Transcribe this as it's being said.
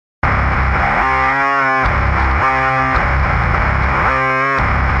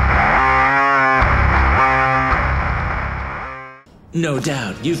No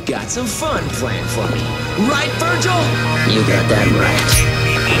doubt you've got some fun planned for me. Right, Vergil? You got that right.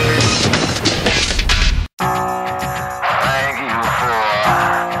 Thank you for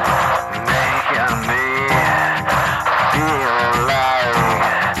making me feel like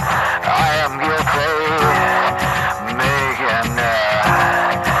I am guilty, making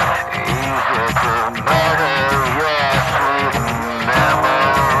it easy to murder your sweet memory.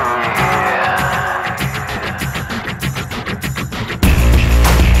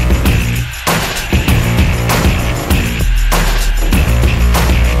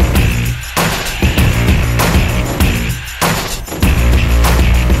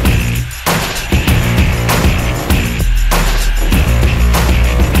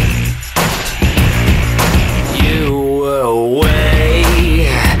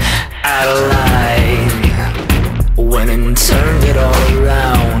 Turned it all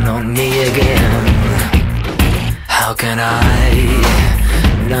around on me again. How can I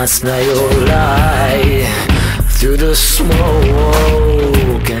not smell your lie through the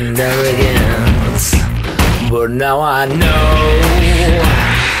smoke and arrogance? But now I know,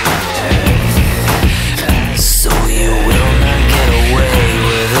 so you will not get away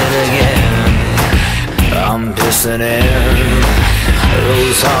with it again. I'm pissing in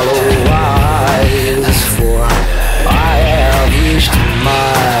those hollow eyes, for I have reached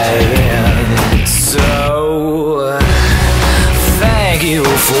my end. So thank you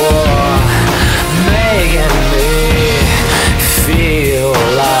for making me feel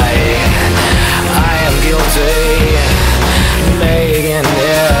like I am guilty, making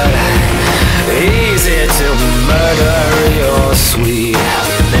it easy to murder your sweet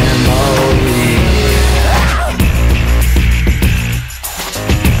memory.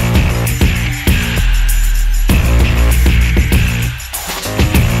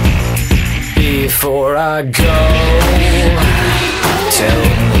 Before I go, tell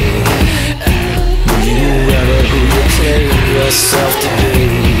me, will you ever who you claim yourself to be?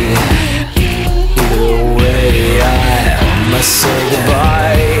 Either way, I must say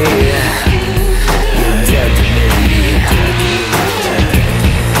goodbye. You're dead to me.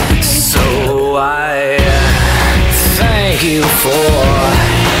 So I thank you for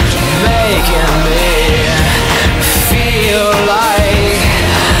making me feel like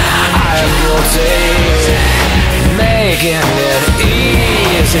I'm guilty, making it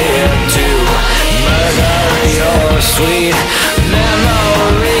easier to murder your sweet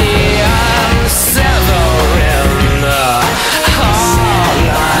memory.